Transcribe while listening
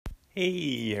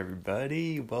Hey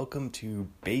everybody, welcome to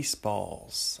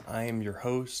Baseballs. I am your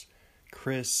host,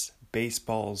 Chris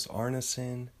Baseballs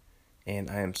Arneson,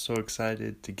 and I am so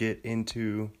excited to get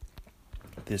into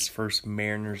this first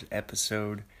Mariners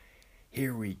episode.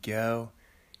 Here we go.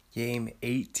 Game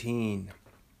 18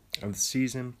 of the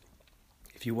season.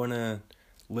 If you want to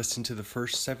listen to the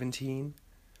first 17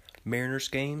 Mariners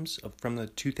games from the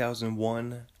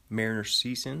 2001 Mariners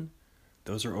season,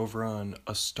 those are over on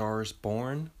A Star Is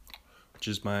Born, which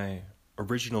is my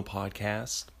original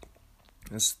podcast.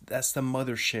 That's the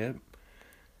mothership.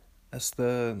 That's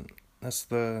the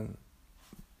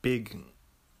big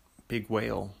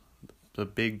whale. The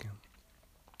big,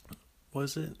 what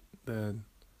is it? The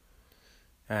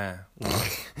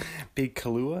big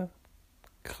Kahlua?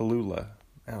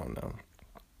 I don't know.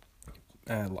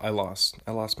 I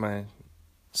lost my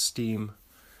steam,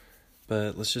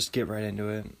 but let's just get right into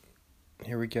it.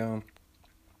 Here we go.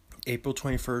 April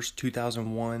 21st,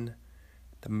 2001,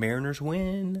 the Mariners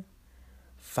win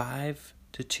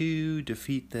 5-2,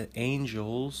 defeat the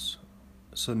Angels.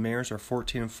 So the Mariners are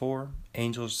 14-4,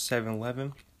 Angels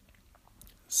 7-11.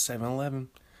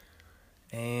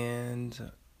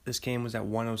 And this game was at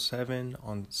 1:07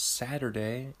 on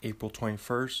Saturday, April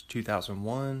 21st,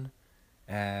 2001,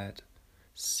 at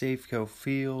Safeco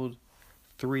Field,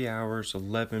 3 hours,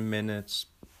 11 minutes.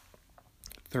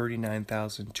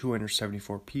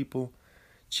 39,274 people.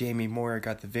 Jamie Moyer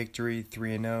got the victory,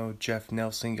 3-0. Jeff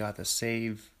Nelson got the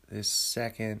save, his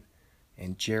second.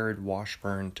 And Jared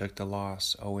Washburn took the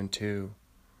loss, 0-2.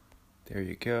 There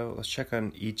you go. Let's check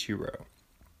on Ichiro.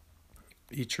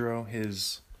 Ichiro,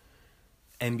 his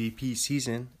MVP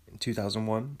season in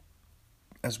 2001,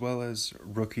 as well as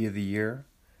Rookie of the Year.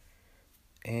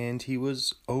 And he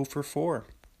was 0-4.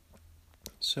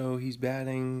 So he's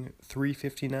batting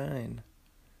 .359.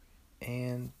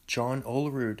 And John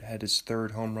Olerud had his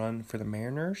third home run for the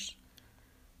Mariners.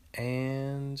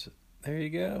 And there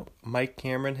you go. Mike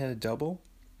Cameron had a double.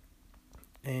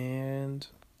 And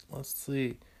let's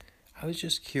see. I was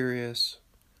just curious,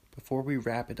 before we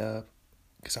wrap it up,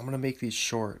 because I'm going to make these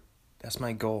short. That's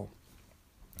my goal.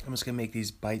 I'm just going to make these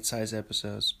bite-sized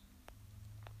episodes.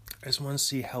 I just want to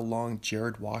see how long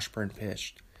Jared Washburn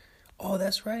pitched. Oh,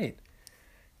 that's right.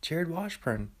 Jared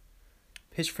Washburn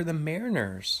pitched for the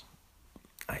Mariners.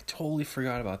 I totally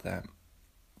forgot about that.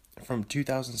 From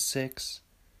 2006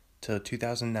 to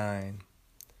 2009.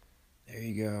 There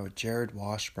you go. Jared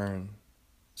Washburn.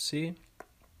 See?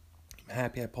 I'm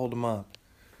happy I pulled him up.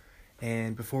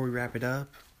 And before we wrap it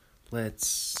up,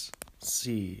 let's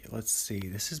see.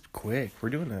 This is quick.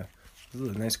 We're doing a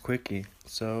nice quickie.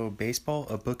 So, baseball,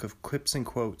 a book of quips and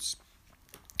quotes.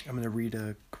 I'm going to read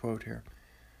a quote here.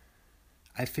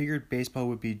 I figured baseball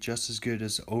would be just as good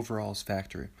as Overall's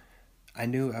factory. I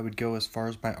knew I would go as far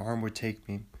as my arm would take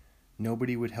me.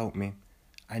 Nobody would help me.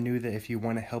 I knew that if you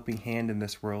want a helping hand in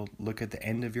this world, look at the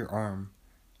end of your arm.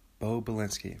 Bo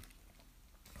Belinsky.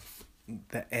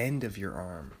 The end of your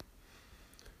arm.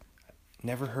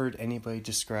 Never heard anybody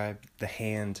describe the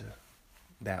hand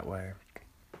that way.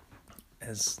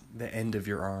 As the end of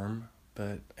your arm.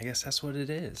 But I guess that's what it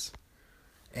is.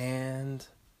 And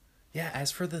yeah,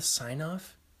 as for the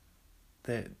sign-off,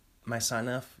 my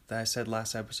sign-off that I said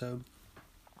last episode,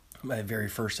 my very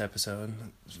first episode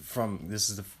this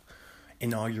is the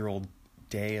inaugural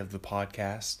day of the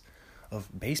podcast of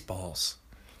Baseballs.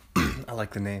 I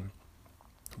like the name.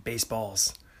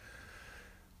 Baseballs.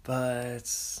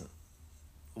 But,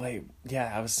 I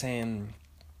was saying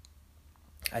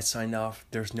I signed off,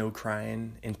 there's no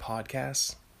crying in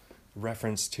podcasts,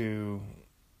 reference to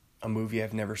a movie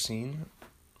I've never seen,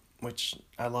 which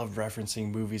I love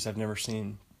referencing movies I've never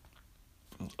seen.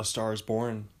 A Star Is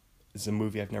Born is a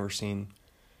movie I've never seen,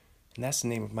 and that's the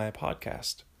name of my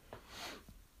podcast.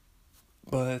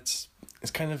 But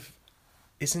it's kind of,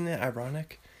 isn't it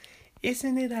ironic?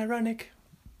 Isn't it ironic?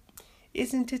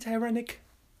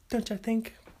 Don't you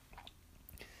think?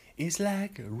 It's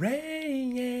like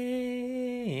rain.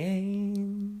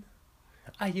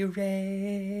 Are you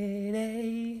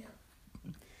ready?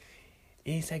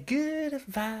 It's a good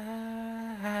advice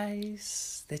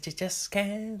that you just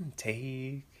can't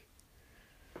take.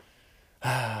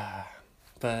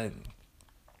 But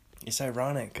it's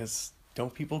ironic because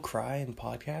don't people cry in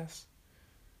podcasts?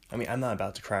 I mean, I'm not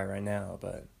about to cry right now,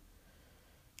 but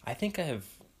I think I've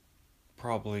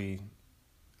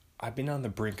been on the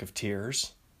brink of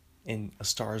tears in A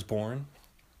Star Is Born.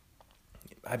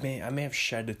 I may have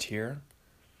shed a tear.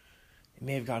 It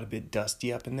may have got a bit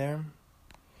dusty up in there,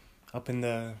 up in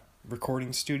the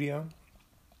recording studio,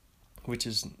 which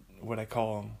is what I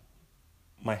call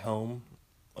my home,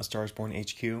 A Star Is Born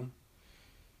HQ.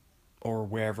 or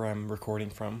wherever I'm recording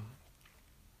from.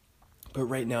 But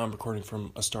right now I'm recording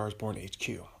from A Star Is Born HQ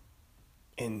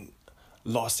in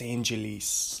Los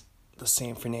Angeles, the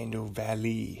San Fernando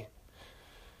Valley.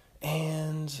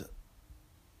 And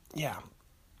yeah,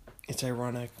 it's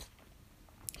ironic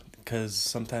because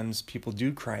sometimes people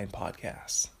do cry in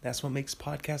podcasts. That's what makes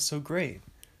podcasts so great.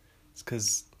 It's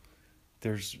because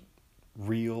there's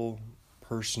real,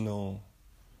 personal,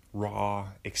 raw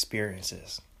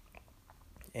experiences.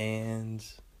 And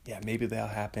yeah, maybe that'll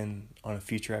happen on a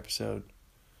future episode.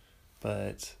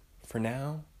 But for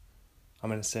now, I'm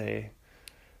going to say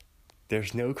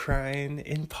there's no crying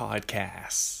in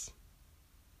podcasts.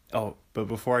 Oh, but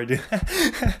before I do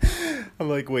I'm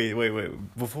like, wait.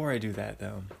 Before I do that,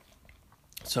 though.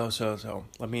 So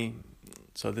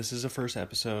this is the first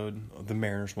episode of the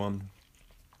Mariners one.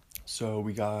 So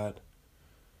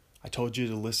I told you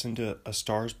to listen to A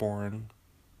Star Is Born.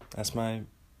 That's my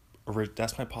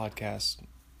podcast.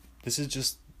 This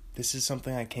is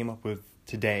something I came up with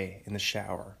today in the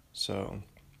shower. So,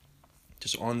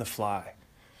 just on the fly.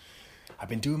 I've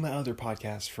been doing my other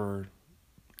podcast for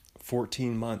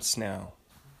 14 months now.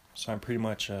 So I'm pretty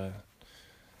much a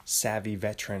savvy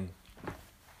veteran,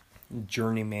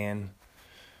 journeyman,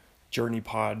 journey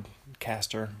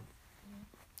podcaster.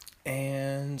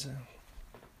 And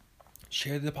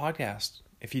share the podcast.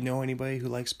 If you know anybody who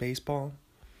likes baseball,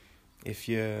 if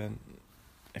you're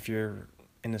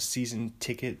in a season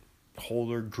ticket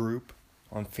holder group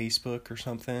on Facebook or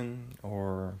something,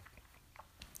 or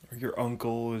your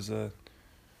uncle is a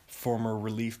former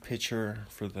relief pitcher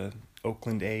for the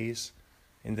Oakland A's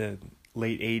in the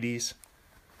late 80s.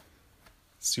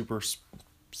 Super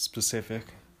specific,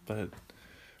 but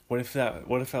what if that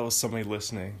was somebody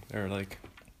listening? They're like,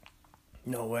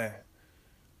 no way.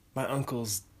 My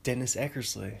uncle's Dennis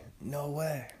Eckersley. No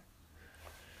way.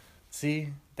 See,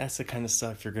 that's the kind of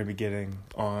stuff you're going to be getting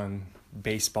on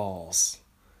Baseballs.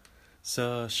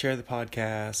 So share the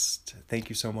podcast. Thank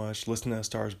you so much. Listen to A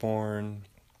Star Is Born.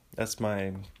 It's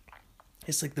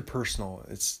like the personal.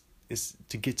 It's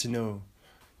to get to know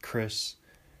Chris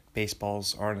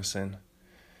Baseballs Arneson.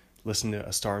 Listen to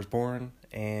A Star Is Born,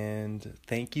 and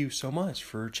thank you so much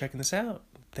for checking this out.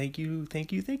 Thank you.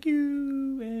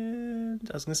 And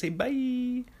I was going to say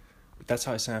bye. That's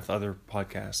how I sign off the other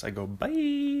podcasts. I go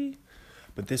bye.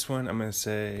 But this one, I'm going to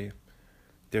say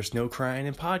there's no crying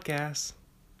in podcasts.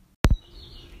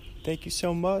 Thank you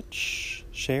so much.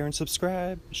 Share and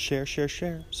subscribe. Share.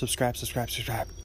 Subscribe.